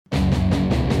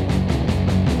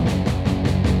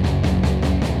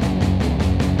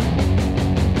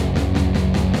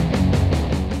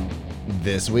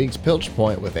This week's Pilch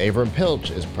Point with Avram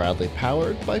Pilch is proudly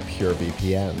powered by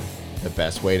PureVPN. The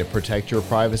best way to protect your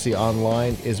privacy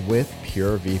online is with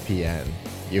PureVPN.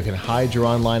 You can hide your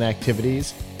online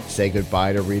activities, say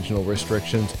goodbye to regional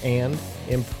restrictions, and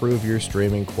improve your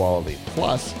streaming quality.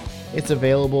 Plus, it's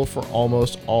available for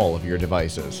almost all of your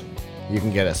devices. You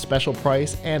can get a special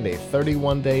price and a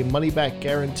 31-day money-back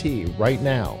guarantee right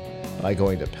now by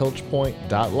going to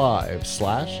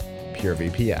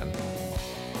pilchpoint.live/PureVPN.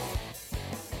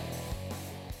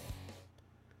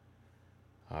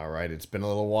 All right, it's been a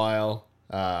little while.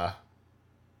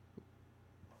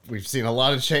 We've seen a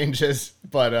lot of changes,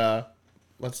 but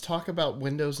let's talk about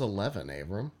Windows 11,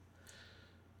 Avram.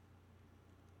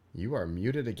 You are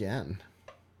muted again.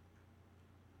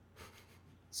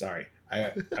 Sorry.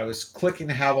 I was clicking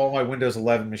to have all my Windows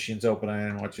 11 machines open. I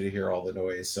didn't want you to hear all the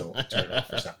noise, so I turned it off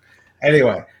for a second.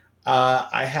 Anyway,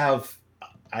 I have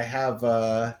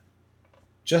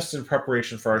just in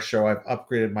preparation for our show, I've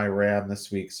upgraded my RAM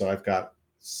this week, so I've got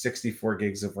 64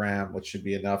 gigs of RAM, which should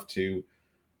be enough to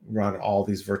run all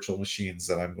these virtual machines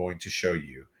that I'm going to show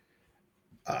you.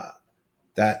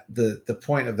 That the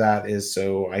point of that is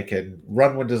so I can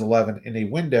run Windows 11 in a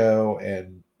window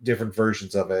and different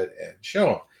versions of it and show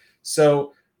them.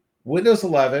 So Windows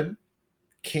 11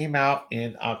 came out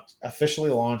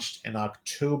officially launched in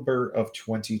October of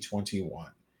 2021.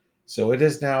 So it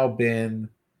has now been,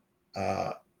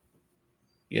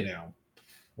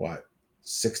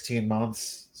 16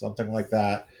 months, something like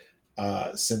that,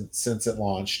 since it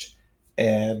launched.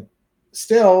 And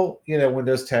still,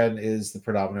 Windows 10 is the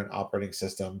predominant operating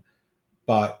system,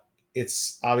 but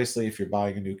it's obviously, if you're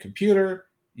buying a new computer,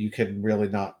 you can really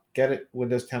not get it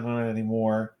Windows 10 on it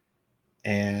anymore.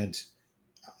 And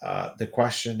the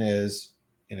question is,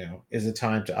 is it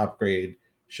time to upgrade?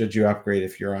 Should you upgrade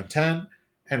if you're on 10?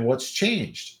 And what's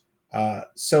changed?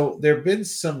 So there have been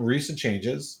some recent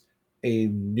changes. A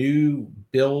new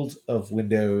build of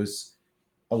Windows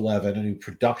 11, a new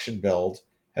production build,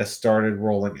 has started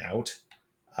rolling out.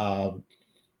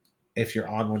 If you're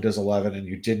on Windows 11 and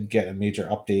you didn't get a major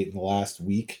update in the last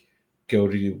week,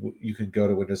 you can go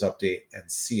to Windows Update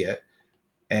and see it.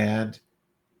 And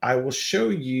I will show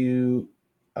you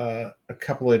a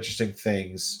couple of interesting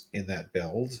things in that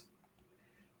build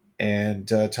and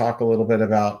talk a little bit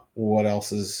about what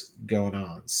else is going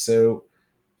on. So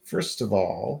first of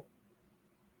all,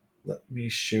 let me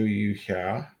show you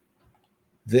here.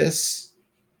 This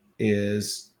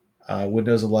is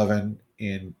Windows 11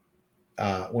 in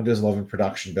Windows 11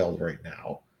 production build right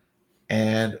now.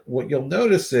 And what you'll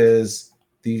notice is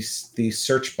the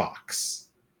search box.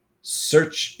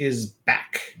 Search is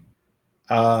back.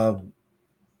 Now,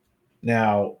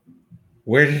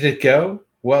 where did it go?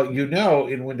 Well,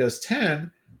 in Windows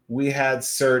 10, we had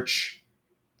search.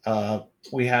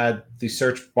 We had the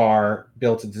search bar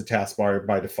built into the taskbar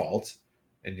by default,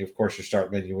 and of course, your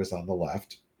start menu was on the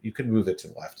left. You can move it to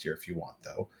the left here if you want,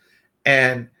 though.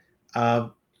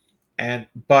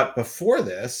 But before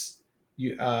this,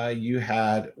 you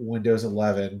had Windows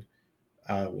 11.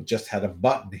 Just had a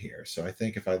button here. So I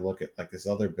think if I look at like this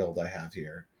other build I have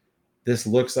here, this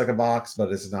looks like a box,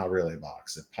 but it's not really a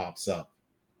box. It pops up.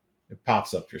 It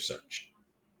pops up your search,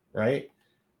 right?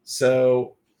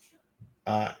 So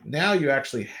now you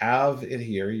actually have it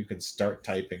here. You can start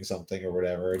typing something or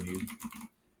whatever, and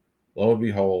lo and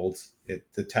behold,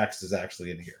 the text is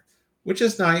actually in here, which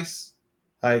is nice.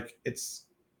 Like it's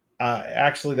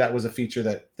actually, that was a feature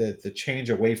that the change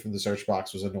away from the search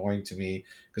box was annoying to me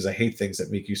because I hate things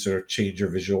that make you sort of change your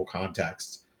visual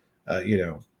context,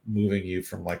 moving you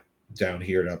from like down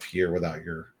here to up here without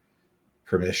your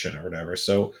permission or whatever.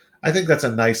 So I think that's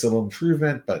a nice little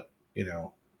improvement, but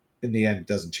in the end, it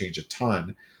doesn't change a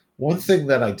ton. One thing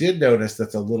that I did notice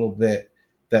that's a little bit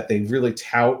that they really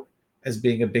tout as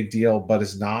being a big deal, but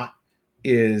is not,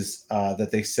 is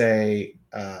that they say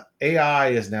AI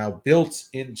is now built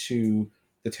into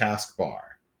the taskbar.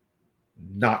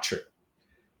 Not true.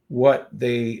 What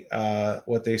they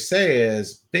say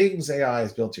is Bing's AI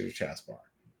is built into your taskbar.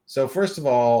 So first of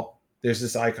all, there's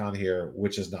this icon here,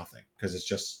 which is nothing because it's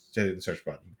just hitting the search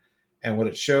button. And what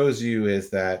it shows you is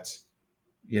that,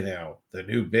 the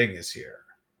new Bing is here.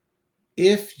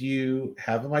 If you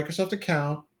have a Microsoft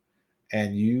account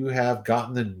and you have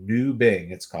gotten the new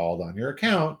Bing, it's called, on your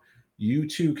account, you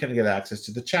too can get access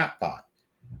to the chatbot.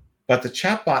 But the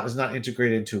chatbot is not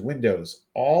integrated into Windows.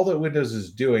 All that Windows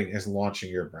is doing is launching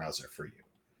your browser for you.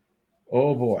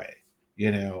 Oh boy.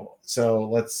 So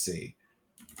let's see.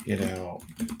 You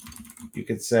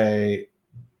could say,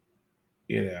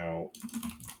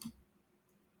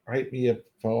 write me a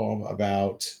poem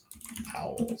about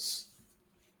owls.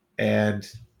 And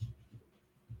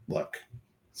look,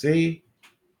 See,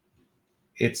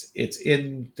 it's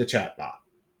in the chat bot.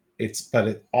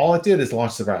 All it did is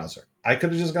launch the browser. I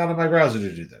could have just gone to my browser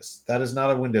to do this. That is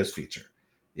not a Windows feature.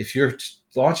 If you're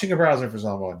launching a browser for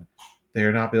someone, they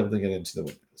are not building it into the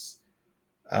Windows.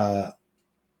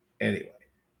 Anyway,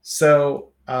 so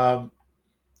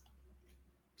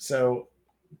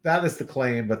that is the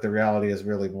claim, but the reality is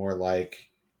really more like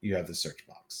you have the search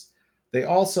box. They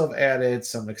also have added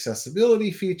some accessibility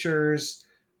features.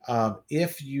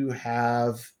 If you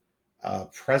have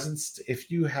if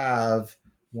you have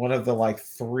one of the like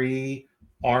 3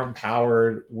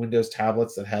 ARM-powered Windows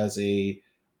tablets that has a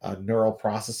neural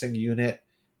processing unit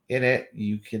in it,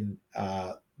 you can.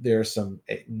 There's some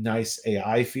nice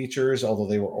AI features, although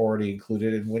they were already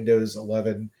included in Windows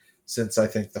 11 since I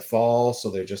think the fall,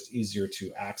 so they're just easier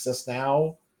to access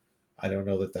now. I don't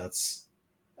know that that's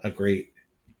a great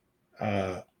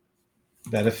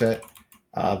benefit.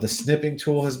 The snipping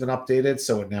tool has been updated,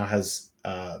 so it now has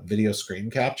video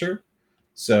screen capture.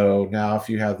 So now if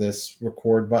you have this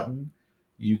record button,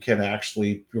 you can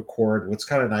actually record. What's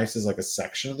kind of nice is like a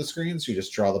section of the screen. So you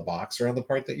just draw the box around the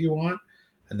part that you want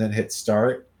and then hit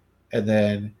start. And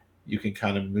then you can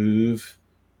kind of move.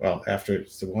 Well, after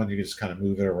it's the one, you can just kind of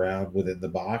move it around within the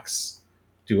box,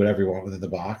 do whatever you want within the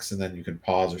box, and then you can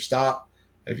pause or stop.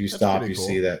 If you stop, you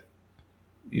see that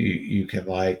you can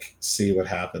like see what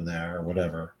happened there or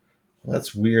whatever. Well,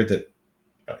 that's weird that,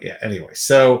 yeah, anyway.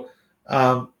 So,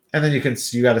 and then you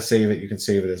got to save it. You can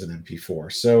save it as an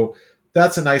MP4. So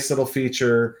that's a nice little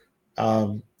feature.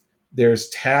 There's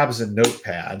tabs in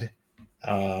Notepad.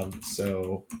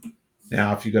 So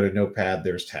now if you go to Notepad,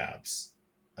 there's tabs.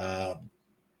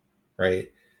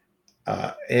 Right.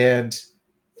 And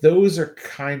those are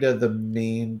kind of the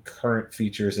main current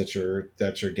features that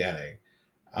you're getting.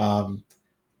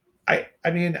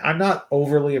 I mean, I'm not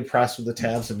overly impressed with the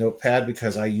tabs in Notepad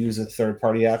because I use a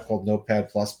third-party app called Notepad++,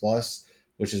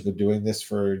 which has been doing this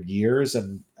for years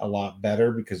and a lot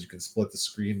better because you can split the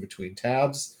screen between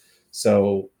tabs.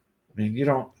 So, I mean,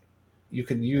 you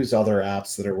can use other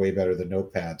apps that are way better than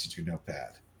Notepad to do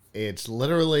Notepad. It's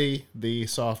literally the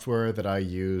software that I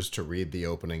use to read the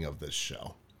opening of this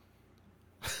show.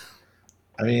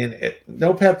 I mean,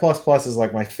 Notepad++ is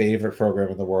like my favorite program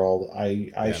in the world.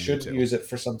 I should use it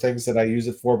for some things that I use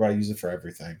it for, but I use it for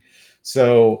everything.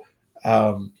 So,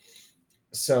 like,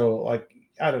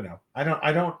 I don't know.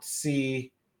 I don't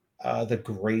see the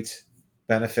great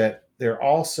benefit. They're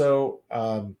also,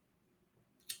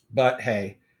 but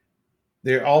hey,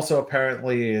 there also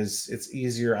apparently it's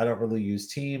easier. I don't really use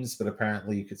Teams, but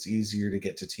apparently it's easier to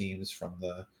get to Teams from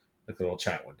the little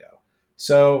chat window.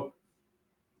 So,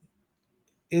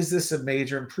 is this a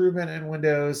major improvement in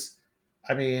Windows?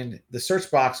 I mean, the search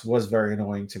box was very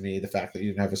annoying to me, the fact that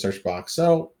you didn't have a search box.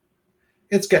 So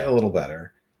it's getting a little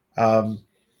better. But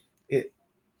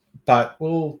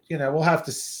we'll have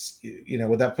to,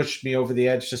 would that push me over the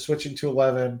edge to switching to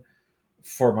 11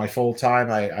 for my full time?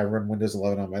 I run Windows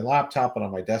 11 on my laptop, and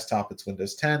on my desktop, it's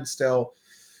Windows 10 still.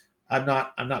 I'm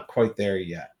not quite there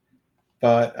yet.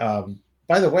 But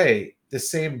by the way, the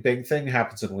same Bing thing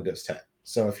happens in Windows 10.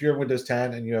 So if you're in Windows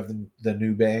 10 and you have the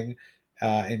new Bing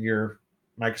in your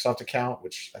Microsoft account,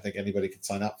 which I think anybody can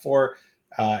sign up for,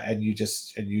 and you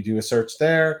do a search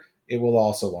there, it will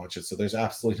also launch it. So there's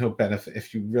absolutely no benefit.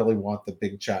 If you really want the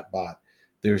Bing chat bot,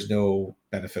 there's no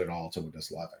benefit at all to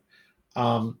Windows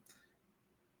 11.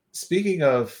 Speaking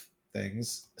of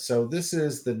things, so this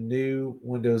is the new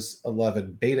Windows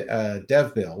 11 beta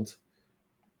dev build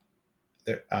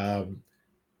that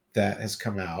has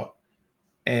come out.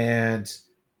 And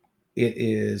it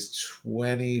is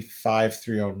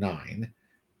 25309,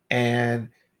 and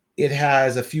it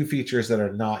has a few features that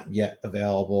are not yet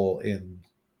available in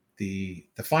the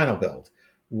final build.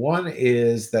 One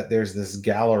is that there's this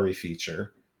gallery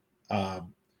feature,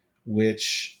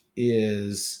 which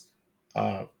gives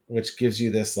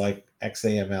you this like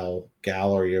XAML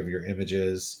gallery of your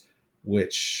images,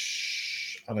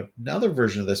 which on another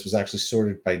version of this was actually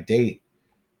sorted by date.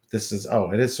 This is,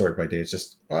 it is sorted by date. It's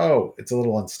just, it's a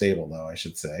little unstable though, I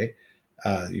should say.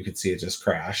 You can see it just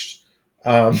crashed.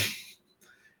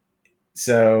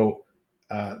 So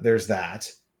there's that.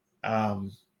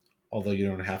 Although you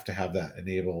don't have to have that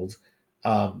enabled.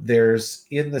 There's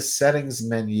in the settings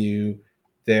menu,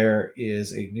 there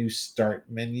is a new start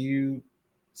menu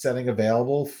setting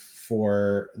available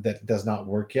that does not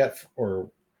work yet, or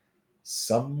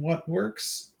somewhat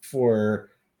works for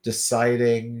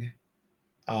deciding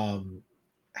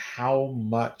how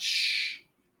much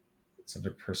it's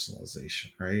under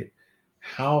personalization, right?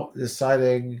 How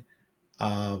deciding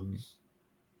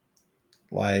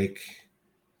like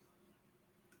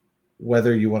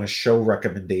whether you want to show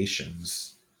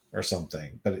recommendations or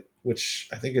something, but which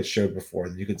I think it showed before.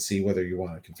 Then you can see whether you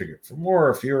want to configure it for more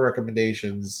or fewer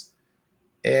recommendations.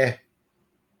 I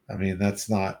mean, that's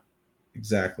not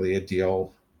exactly a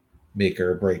deal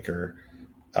maker or breaker.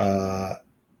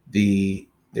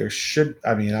 There should,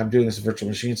 I mean, I'm doing this virtual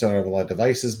machine, so I don't have a lot of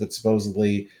devices, but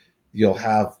supposedly you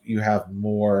have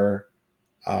more,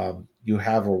 you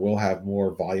have or will have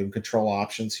more volume control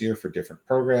options here for different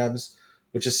programs,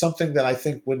 which is something that I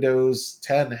think Windows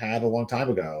 10 had a long time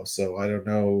ago. So I don't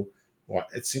know what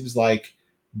it seems like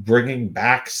bringing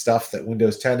back stuff that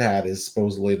Windows 10 had is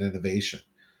supposedly an innovation.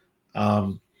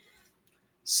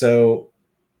 So,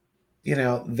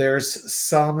 there's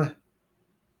some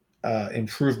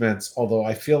improvements, although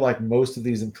I feel like most of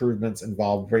these improvements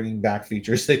involve bringing back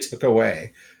features they took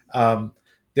away.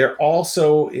 There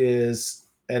also is,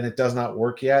 and it does not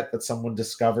work yet, but someone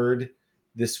discovered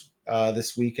this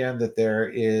weekend that there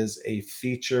is a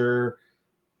feature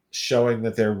showing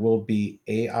that there will be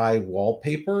AI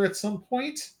wallpaper at some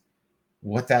point.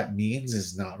 What that means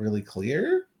is not really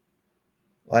clear.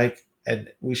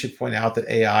 And we should point out that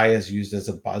AI is used as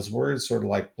a buzzword, sort of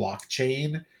like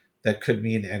blockchain, that could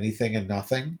mean anything and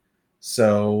nothing.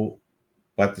 So,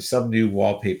 but some new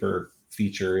wallpaper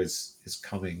feature is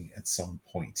coming at some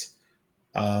point.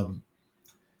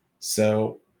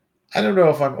 So I don't know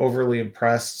if I'm overly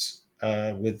impressed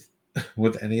with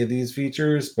any of these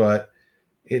features, but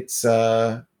it's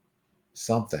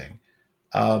something.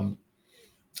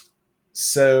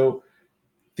 So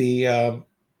the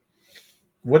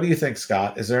what do you think,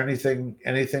 Scott? Is there anything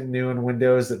new in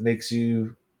Windows that makes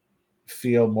you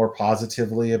feel more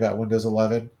positively about Windows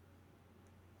 11?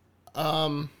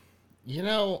 No.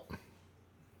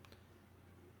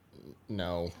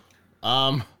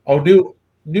 Oh, new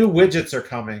widgets are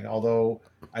coming, although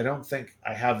I don't think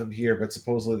I have them here, but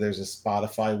supposedly there's a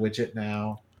Spotify widget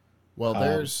now. Well,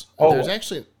 there's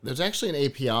actually an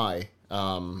API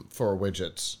for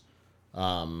widgets,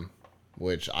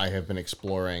 which I have been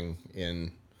exploring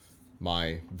in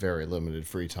my very limited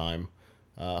free time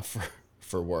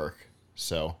for work.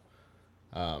 So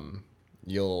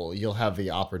you'll have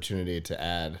the opportunity to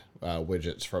add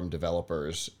widgets from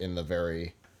developers in the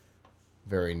very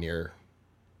near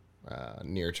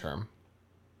term.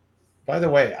 By the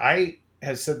way, I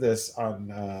have said this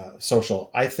on social.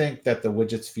 I think that the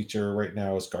widgets feature right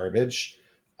now is garbage.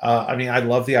 I mean, I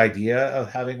love the idea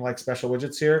of having like special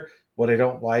widgets here. What I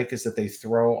don't like is that they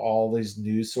throw all these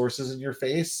news sources in your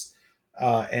face,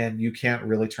 and you can't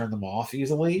really turn them off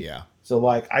easily. Yeah. So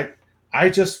like I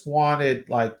just wanted,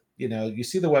 like, you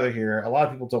see the weather here. A lot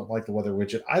of people don't like the weather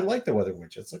widget. I like the weather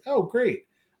widget. It's like, oh, great.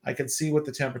 I can see what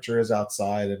the temperature is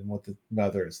outside and what the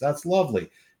weather is. That's lovely.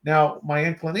 Now, my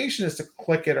inclination is to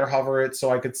click it or hover it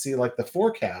so I could see like the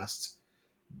forecast,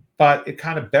 but it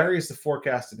kind of buries the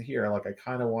forecast in here. Like I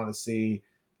kind of want to see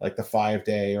like the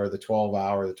 5-day or the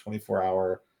 12-hour, the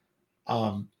 24-hour.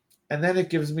 And then it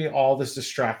gives me all this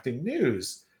distracting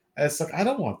news. And it's like, I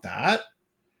don't want that,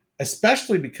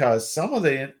 especially because some of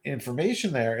the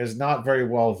information there is not very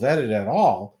well vetted at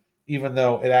all, even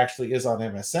though it actually is on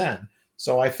MSN.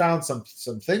 So I found some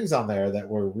things on there that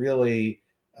were really,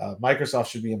 Microsoft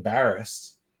should be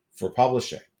embarrassed for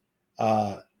publishing,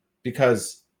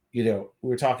 because we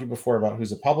were talking before about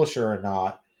who's a publisher or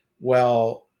not.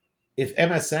 Well, if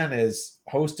MSN is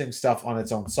hosting stuff on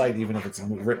its own site, even if it's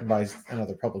written by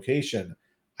another publication,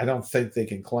 I don't think they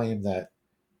can claim that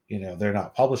they're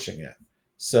not publishing it.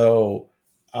 So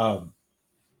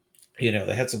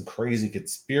they had some crazy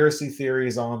conspiracy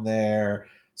theories on there.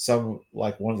 Some,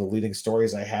 like, one of the leading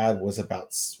stories I had was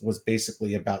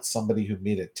basically about somebody who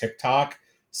made a TikTok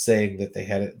saying that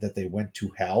they went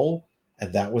to hell,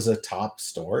 and that was a top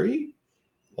story.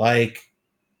 Like,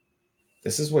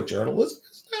 this is what journalism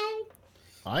is now.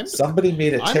 Somebody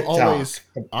made a TikTok.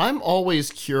 I'm always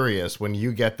curious when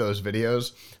you get those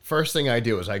videos. First thing I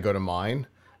do is I go to mine.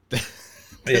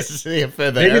 Maybe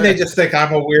they just think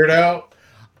I'm a weirdo.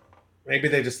 Maybe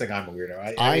they just think I'm a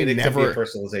weirdo. I never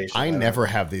personalization. I never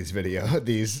have these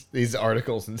these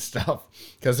articles and stuff,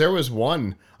 because there was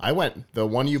one the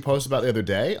one you posted about the other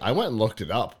day. I went and looked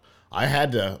it up. I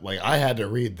had to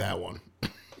read that one,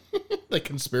 the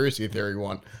conspiracy theory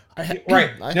one. I had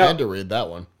to read that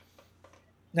one.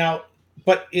 Now,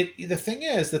 but the thing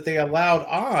is that they allowed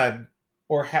on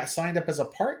or signed up as a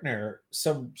partner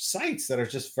some sites that are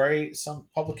just some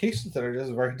publications that are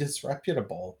just very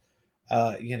disreputable.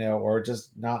 Or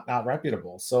just not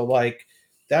reputable. So like,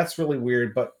 that's really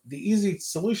weird. But the easy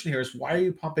solution here is, why are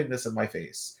you pumping this in my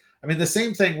face? I mean, the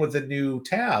same thing with the new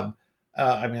tab.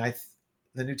 The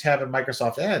new tab in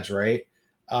Microsoft Edge, right?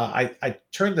 I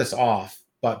turned this off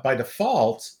But by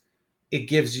default,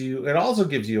 it also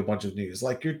gives you a bunch of news.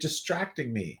 Like, you're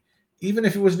distracting me. Even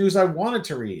if it was news I wanted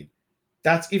to read,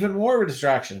 that's even more of a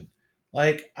distraction.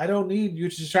 Like, I don't need you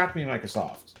to distract me,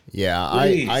 Microsoft. Yeah,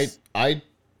 Please. I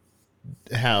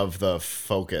have the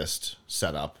focused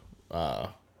setup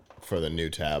for the new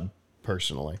tab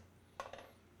personally.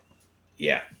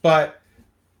 Yeah, but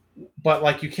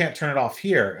like, you can't turn it off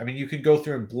here. I mean, you can go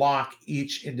through and block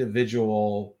each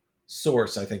individual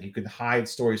source. I think you can hide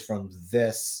stories from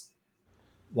this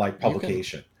like You can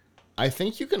publication. I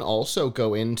think you can also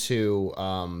go into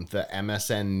the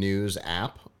MSN News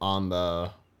app on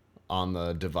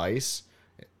the device,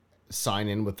 sign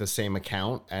in with the same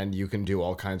account, and you can do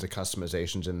all kinds of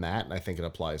customizations in that. And I think it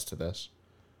applies to this.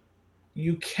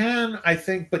 You can, I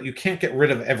think, but you can't get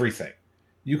rid of everything.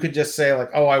 You could just say like,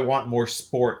 "Oh, I want more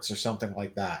sports" or something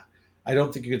like that. I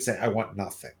don't think you could say, "I want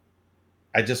nothing."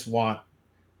 I just want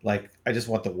I just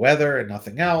want the weather and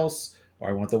nothing else, or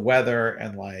I want the weather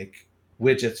and like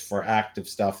widgets for active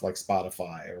stuff like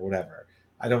Spotify or whatever.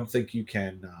 I don't think you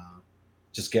can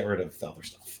just get rid of the other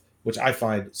stuff, which I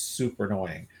find super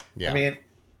annoying. I Yeah. mean,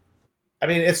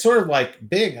 it's sort of like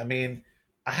Bing. I mean,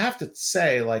 I have to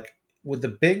say, like, with the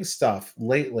Bing stuff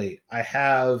lately, I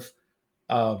have,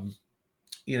 um,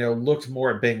 looked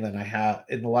more at Bing than I have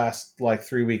in the last like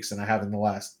 3 weeks than I have in the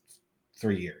last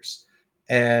 3 years.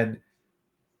 And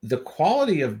the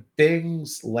quality of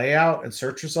Bing's layout and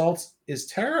search results is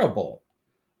terrible.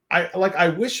 I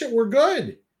wish it were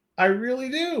good. I really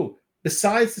do.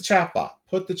 Besides the chatbot,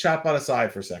 put the chatbot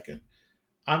aside for a second.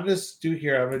 I'm gonna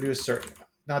do a search,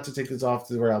 not to take this off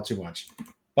the rail too much,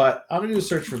 but I'm gonna do a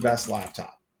search for best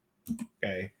laptop.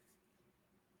 Okay.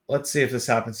 Let's see if this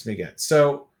happens to me again.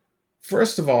 So,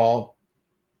 first of all,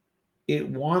 it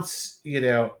wants,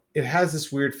 it has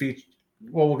this weird feature.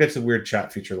 Well, we'll get to the weird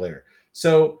chat feature later.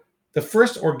 So, the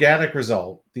first organic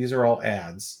result, these are all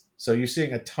ads. So, you're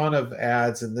seeing a ton of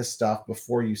ads in this stuff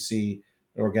before you see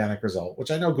the organic result, which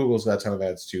I know Google's got a ton of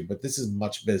ads too, but this is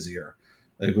much busier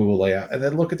than Google layout. And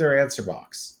then look at their answer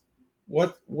box.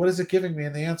 What is it giving me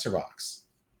in the answer box?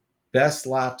 Best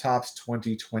laptops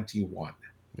 2021.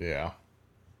 Yeah.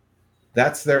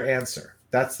 That's their answer.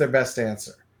 That's their best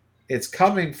answer. It's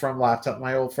coming from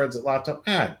my old friends at Laptop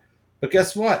Ad. But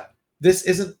guess what? This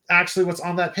isn't actually what's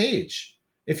on that page.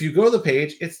 If you go to the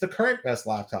page, it's the current best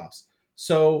laptops.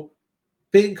 So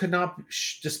Bing could not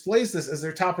displays this as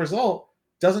their top result,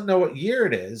 doesn't know what year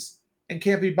it is, and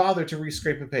can't be bothered to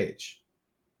rescrape a page.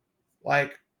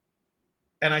 Like,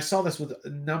 and I saw this with a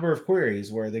number of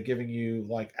queries where they're giving you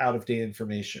like out of date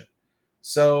information.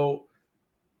 So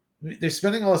they're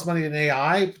spending all this money in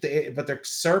AI, but their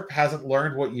SERP hasn't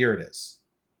learned what year it is.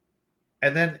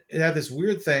 And then it had this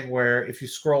weird thing where if you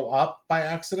scroll up by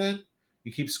accident,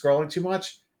 you keep scrolling too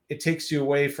much, it takes you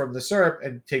away from the SERP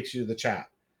and takes you to the chat.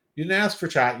 You didn't ask for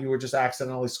chat, you were just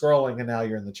accidentally scrolling, and now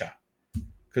you're in the chat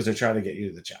because they're trying to get you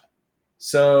to the chat.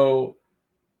 So,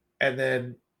 and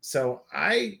then, so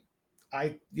Microsoft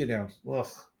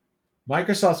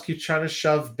keeps trying to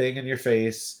shove Bing in your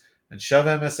face and shove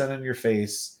MSN in your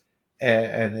face,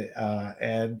 and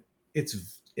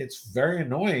it's very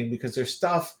annoying because their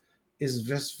stuff is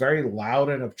just very loud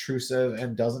and obtrusive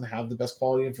and doesn't have the best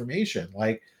quality information.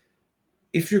 Like,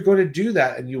 if you're going to do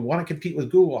that and you want to compete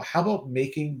with Google, how about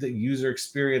making the user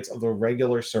experience of the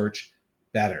regular search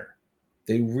better?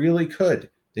 They really could.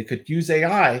 They could use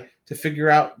AI to figure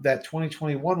out that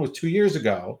 2021 was 2 years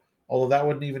ago, although that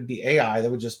wouldn't even be AI, that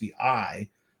would just be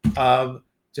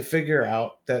to figure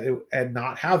out that and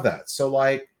not have that. So,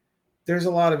 like, there's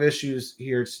a lot of issues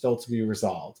here still to be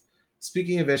resolved.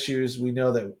 Speaking of issues, we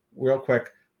know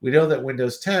that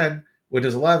Windows 10,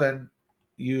 Windows 11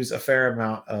 use a fair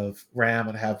amount of RAM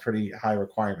and have pretty high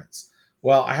requirements.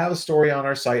 Well, I have a story on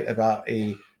our site about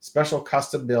a special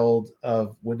custom build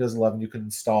of Windows 11 you can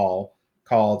install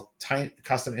called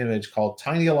custom image called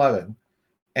Tiny 11,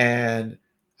 and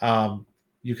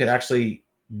you can actually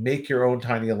make your own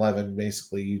Tiny 11.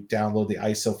 Basically, you download the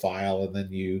ISO file and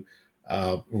then you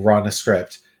run a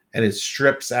script, and it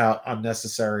strips out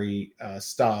unnecessary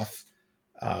stuff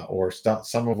or stuff,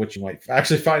 some of which you might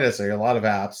actually find necessary, a lot of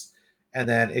apps, and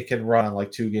then it can run on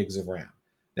like 2 gigs of RAM.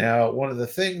 Now, one of the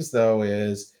things though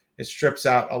is it strips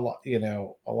out a lot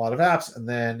of apps, and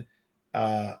then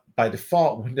by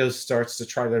default, Windows starts to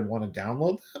try to want to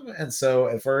download them, and so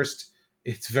at first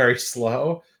it's very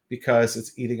slow because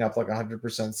it's eating up like 100%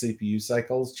 CPU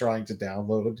cycles trying to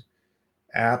download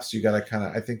apps. You got to kind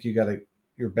of, I think you got to,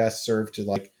 you're best served to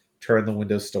like turn the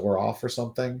Windows Store off or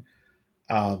something.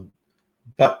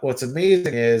 But what's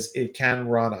amazing is it can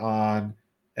run on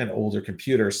an older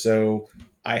computer. So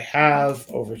I have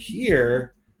over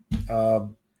here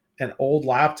um, an old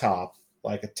laptop,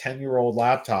 like a 10-year-old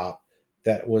laptop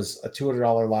that was a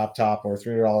 $200 laptop or a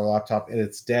 $300 laptop in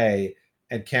its day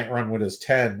and can't run Windows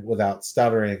 10 without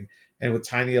stuttering. And with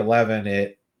Tiny 11,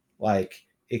 it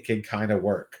can kind of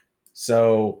work.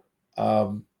 So,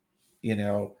 um, you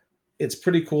know, it's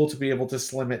pretty cool to be able to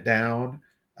slim it down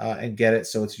and get it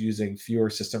so it's using fewer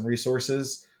system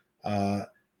resources. Uh,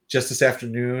 just this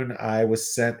afternoon, I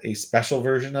was sent a special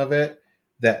version of it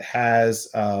that has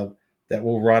that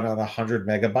will run on 100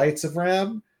 megabytes of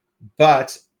RAM.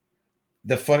 But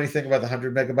the funny thing about the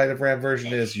 100 megabyte of RAM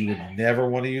version is you would never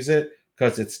want to use it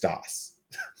because it's DOS.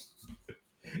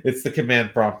 It's the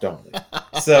command prompt only.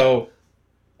 So,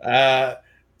 uh,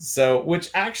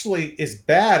 which actually is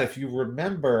bad if you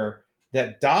remember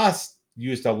that DOS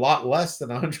used a lot less than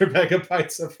 100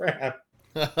 megabytes of RAM.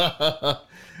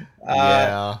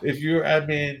 Yeah. If you, I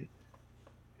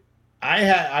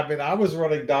was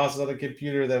running DOS on a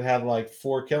computer that had like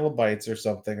 4 kilobytes or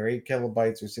something, or 8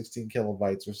 kilobytes, or 16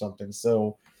 kilobytes or something.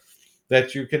 So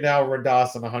that you can now run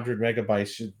DOS on 100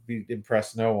 megabytes should be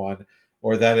impress no one,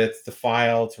 or that it's the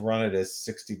file to run it as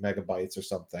 60 megabytes or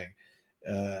something.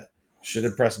 Should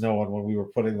impress no one when we were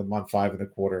putting them on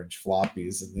 5.25-inch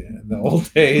floppies in the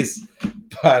old days.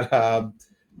 But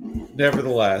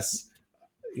nevertheless,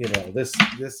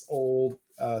 this old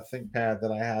ThinkPad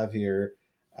that I have here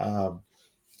um,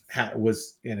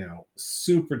 was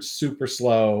super super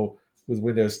slow with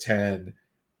Windows 10.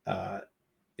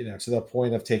 To the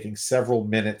point of taking several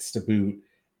minutes to boot,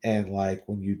 and like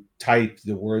when you type,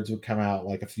 the words would come out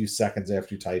like a few seconds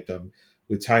after you typed them.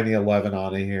 With Tiny 11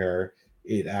 on here,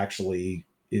 it actually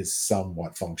is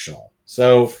somewhat functional.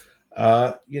 So,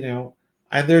 and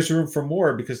there's room for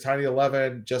more because Tiny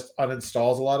 11 just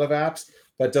uninstalls a lot of apps,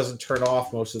 but doesn't turn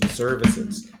off most of the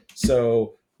services.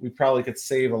 So we probably could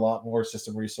save a lot more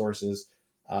system resources.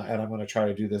 And I'm going to try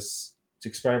to do this to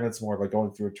experiments more by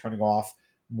going through and turning off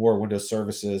more Windows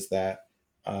services that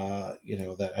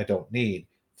that I don't need.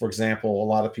 For example, a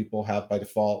lot of people have by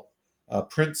default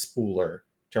print spooler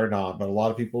turned on, but a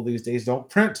lot of people these days don't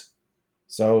print.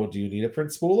 So, do you need a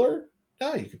print spooler?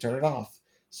 No, you can turn it off.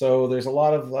 So, there's a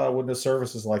lot of Windows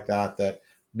services like that that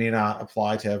may not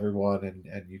apply to everyone,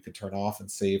 and you can turn off and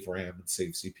save RAM and save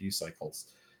CPU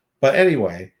cycles. But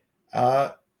anyway,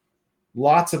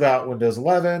 lots about Windows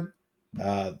 11,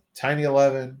 Tiny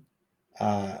 11.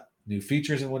 New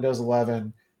features in Windows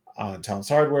 11 on Tom's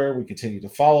Hardware. We continue to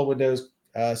follow Windows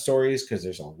stories because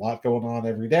there's a lot going on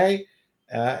every day.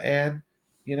 And,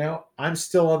 I'm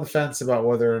still on the fence about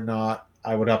whether or not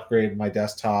I would upgrade my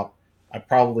desktop. I'm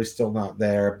probably still not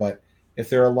there, but if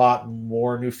there are a lot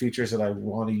more new features that I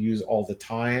want to use all the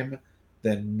time,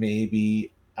 then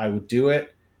maybe I would do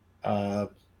it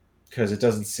because it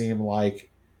doesn't seem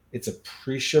like it's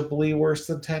appreciably worse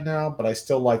than 10 now, but I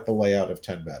still like the layout of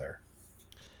 10 better.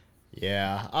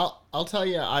 Yeah, I'll tell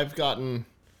you, I've gotten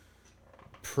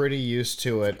pretty used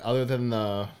to it. Other than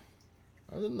the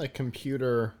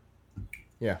computer,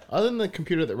 other than the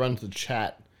computer that runs the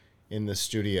chat in the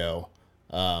studio,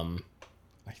 I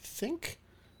think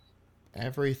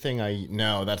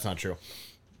no, that's not true.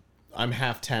 I'm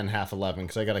half 10, half 11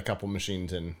 because I got a couple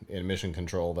machines in Mission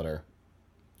Control that are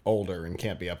older and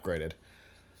can't be upgraded.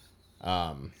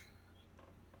 But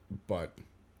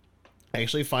I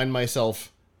actually find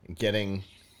myself getting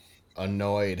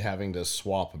annoyed having to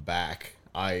swap back.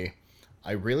 I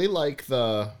really like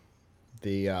the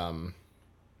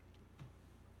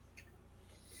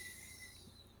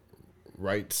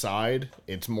right side.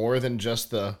 It's more than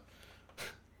just the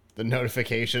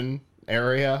notification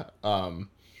area. I'm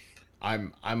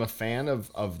a fan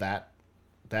of that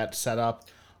setup.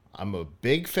 I'm a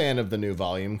big fan of the new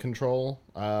volume control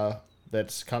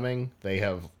that's coming. They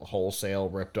have wholesale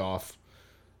ripped off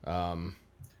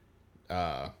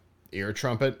ear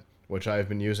trumpet, which I've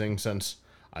been using since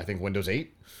I think Windows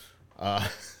 8.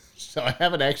 So I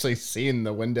haven't actually seen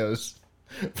the Windows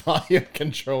volume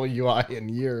control UI in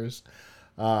years.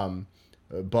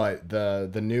 But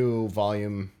the new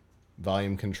volume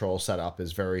control setup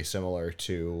is very similar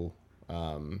to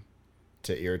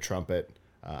ear trumpet.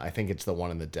 I think it's the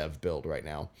one in the dev build right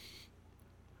now,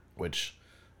 which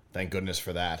thank goodness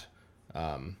for that.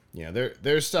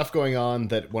 There's stuff going on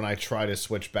that when I try to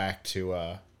switch back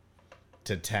to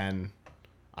 10,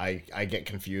 I get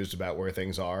confused about where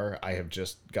things are. I have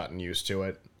just gotten used to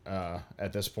it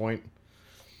at this point,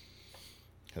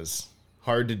 because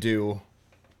hard to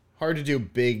do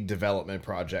big development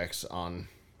projects on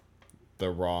the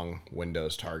wrong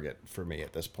Windows target for me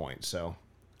at this point. So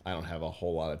I don't have a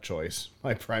whole lot of choice.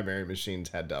 My primary machines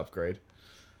had to upgrade.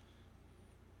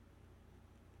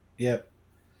 Yep.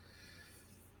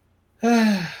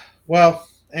 Well,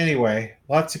 anyway,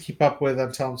 lots to keep up with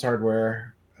on Tom's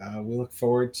Hardware. We look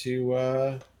forward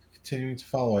to continuing to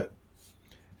follow it.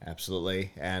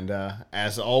 Absolutely. And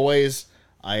as always,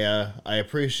 I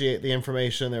appreciate the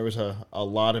information. There was a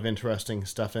lot of interesting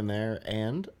stuff in there,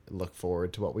 and look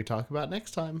forward to what we talk about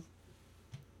next time.